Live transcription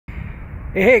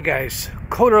Hey guys,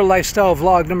 Coder Lifestyle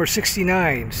Vlog number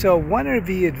 69. So one of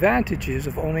the advantages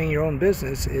of owning your own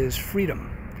business is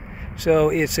freedom. So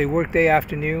it's a workday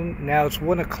afternoon. Now it's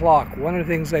 1 o'clock. One of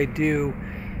the things I do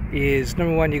is,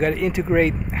 number one, you got to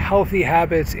integrate healthy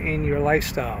habits in your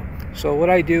lifestyle. So what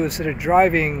I do, instead of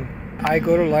driving, I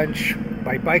go to lunch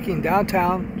by biking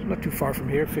downtown. It's not too far from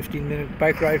here, 15-minute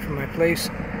bike ride from my place.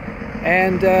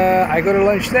 And I go to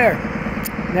lunch there.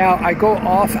 Now I go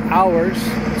off hours.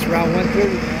 It's around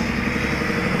 1:30 now.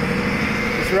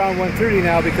 It's around 1:30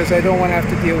 now because I don't want to have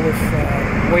to deal with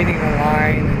waiting in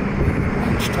line and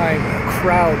lunchtime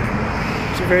crowd.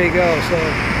 So there you go. So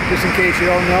just in case you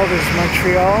don't know, this is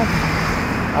Montreal.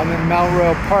 I'm in Mount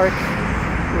Royal Park.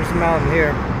 There's a mountain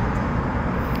here.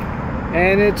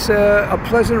 And it's a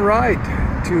pleasant ride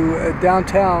to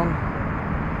downtown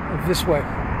this way.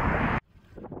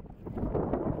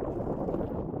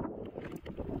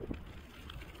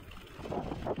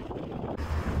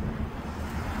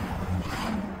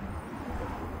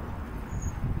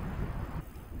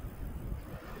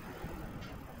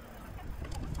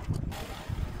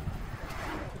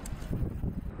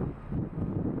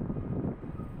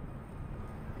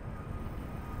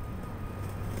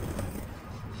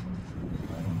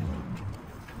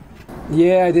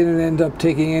 Yeah, I didn't end up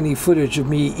taking any footage of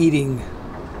me eating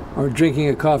or drinking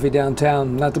a coffee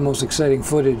downtown. Not the most exciting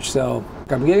footage. So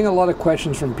I'm getting a lot of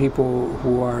questions from people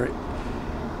who are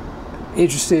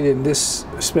interested in this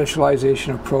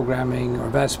specialization of programming or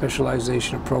that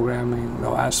specialization of programming.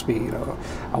 They'll ask me,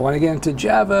 I want to get into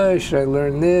Java. Should I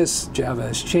learn this? Java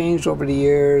has changed over the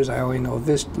years. I only know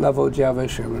this level of Java.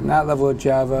 Should I learn that level of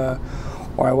Java?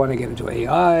 Or I want to get into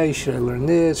AI, should I learn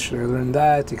this, should I learn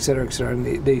that, etc., etc. And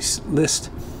they list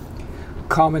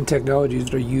common technologies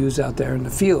that are used out there in the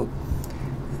field.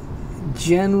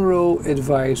 General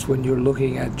advice when you're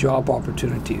looking at job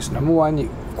opportunities. Number one,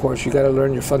 of course, you got to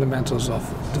learn your fundamentals of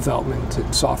development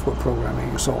and software programming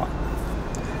and so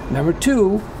on. Number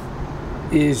two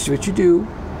is what you do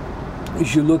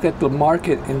is you look at the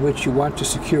market in which you want to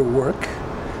secure work.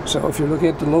 So if you're looking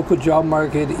at the local job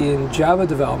market in Java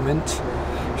development,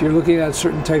 if you're looking at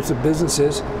certain types of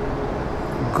businesses,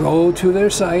 go to their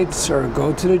sites or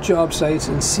go to the job sites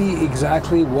and see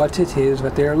exactly what it is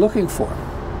that they are looking for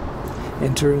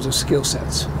in terms of skill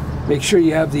sets. Make sure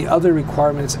you have the other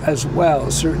requirements as well.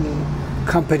 Certain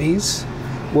companies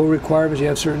will require that you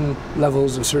have certain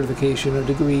levels of certification or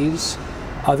degrees.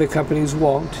 Other companies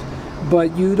won't.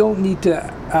 But you don't need to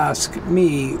ask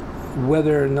me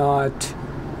whether or not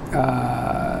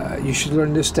you should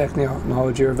learn this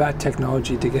technology or that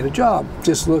technology to get a job.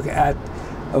 Just look at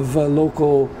the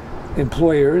local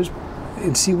employers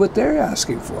and see what they're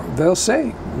asking for. They'll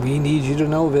say, we need you to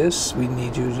know this, we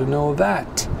need you to know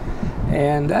that.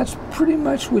 And that's pretty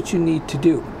much what you need to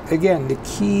do. Again, the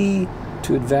key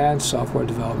to advanced software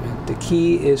development, the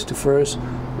key is to first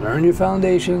learn your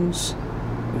foundations,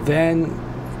 then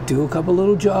do a couple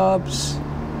little jobs,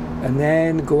 and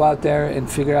then go out there and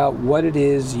figure out what it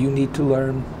is you need to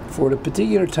learn for the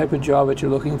particular type of job that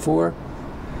you're looking for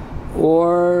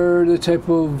or the type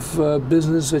of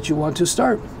business that you want to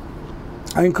start.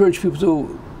 I encourage people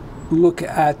to look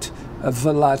at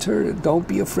the latter. Don't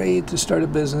be afraid to start a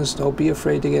business. Don't be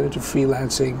afraid to get into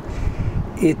freelancing.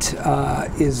 It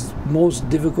is most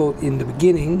difficult in the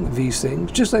beginning of these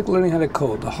things, just like learning how to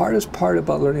code. The hardest part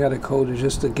about learning how to code is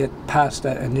just to get past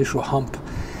that initial hump,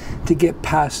 to get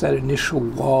past that initial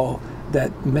wall,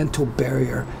 that mental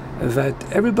barrier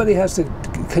that everybody has to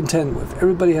contend with,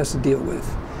 everybody has to deal with.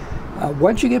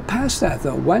 Once you get past that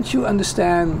though, once you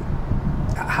understand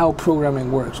how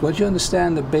programming works, once you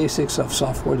understand the basics of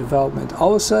software development,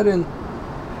 all of a sudden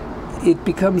it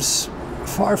becomes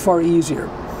far, far easier.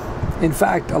 In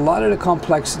fact, a lot of the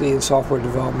complexity in software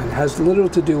development has little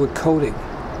to do with coding.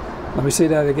 Let me say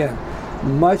that again.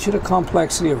 Much of the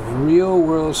complexity of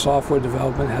real-world software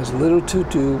development has little to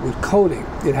do with coding.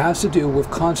 It has to do with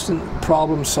constant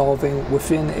problem solving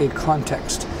within a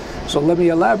context. So let me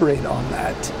elaborate on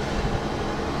that.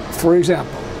 For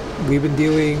example, we've been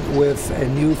dealing with a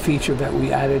new feature that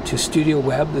we added to Studio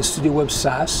Web, the Studio Web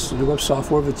SaaS, Studio Web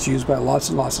software that's used by lots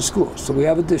and lots of schools. So we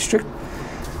have a district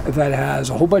that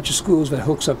has a whole bunch of schools that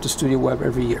hooks up to Studio Web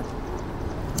every year.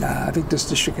 I think this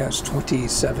district has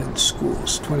 27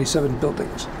 schools, 27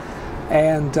 buildings.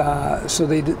 And so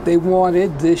they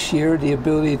wanted this year the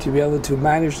ability to be able to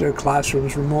manage their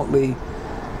classrooms remotely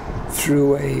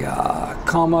through a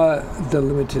comma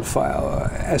delimited file,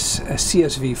 a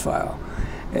CSV file.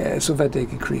 so that they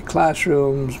can create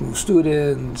classrooms, move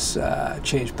students,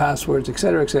 change passwords,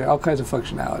 etc., all kinds of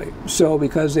functionality. So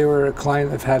because they were a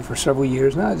client I've had for several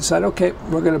years now, I decided, okay,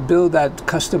 we're going to build that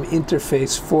custom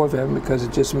interface for them because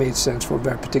it just made sense for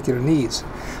their particular needs.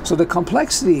 So the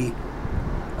complexity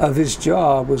of his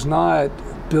job was not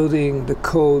building the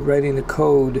code, writing the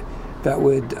code that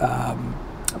would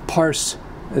parse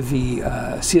the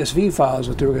CSV files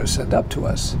that they were going to send up to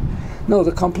us. No,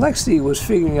 the complexity was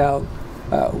figuring out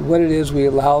what it is we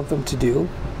allowed them to do,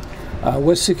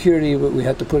 what security we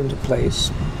had to put into place,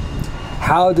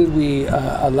 how did we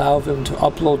allow them to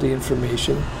upload the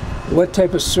information, what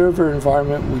type of server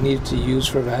environment we needed to use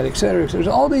for that, etc. There's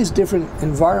all these different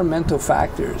environmental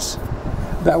factors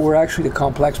that were actually the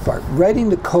complex part. Writing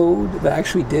the code that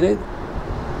actually did it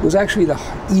was actually the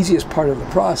easiest part of the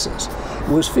process. It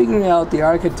was figuring out the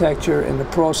architecture and the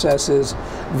processes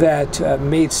that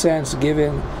made sense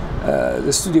given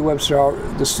the Studio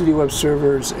Web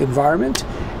Server's environment,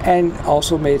 and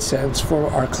also made sense for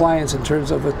our clients in terms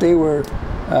of what they were,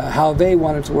 how they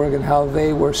wanted to work and how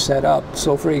they were set up.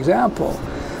 So, for example,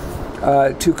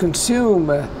 to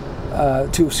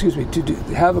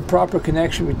have a proper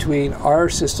connection between our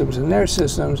systems and their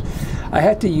systems, I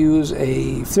had to use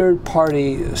a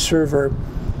third-party server.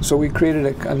 So we created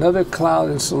another cloud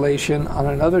installation on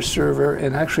another server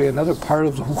in actually another part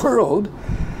of the world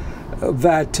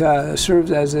that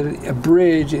serves as a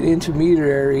bridge, an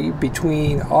intermediary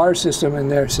between our system and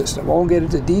their system. I won't get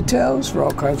into details for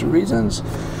all kinds of reasons,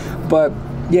 but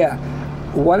yeah,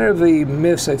 one of the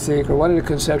myths, I think, or one of the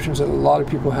conceptions that a lot of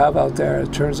people have out there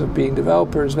in terms of being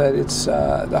developers, that it's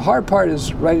the hard part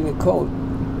is writing the code.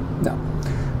 No,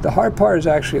 the hard part is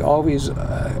actually always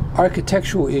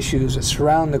architectural issues that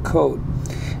surround the code.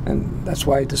 And that's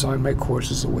why I designed my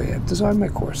courses the way I've designed my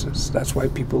courses. That's why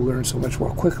people learn so much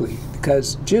more quickly.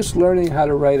 Because just learning how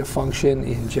to write a function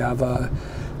in Java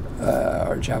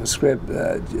or JavaScript,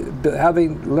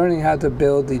 learning how to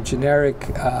build the generic,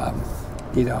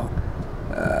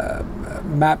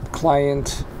 map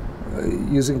client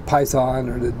using Python,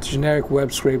 or the generic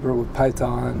web scraper with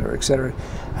Python, or etc.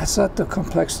 That's not the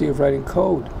complexity of writing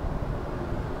code.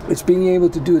 It's being able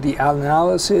to do the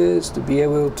analysis, to be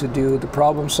able to do the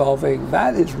problem solving.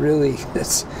 That is really,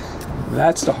 that's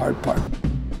the hard part.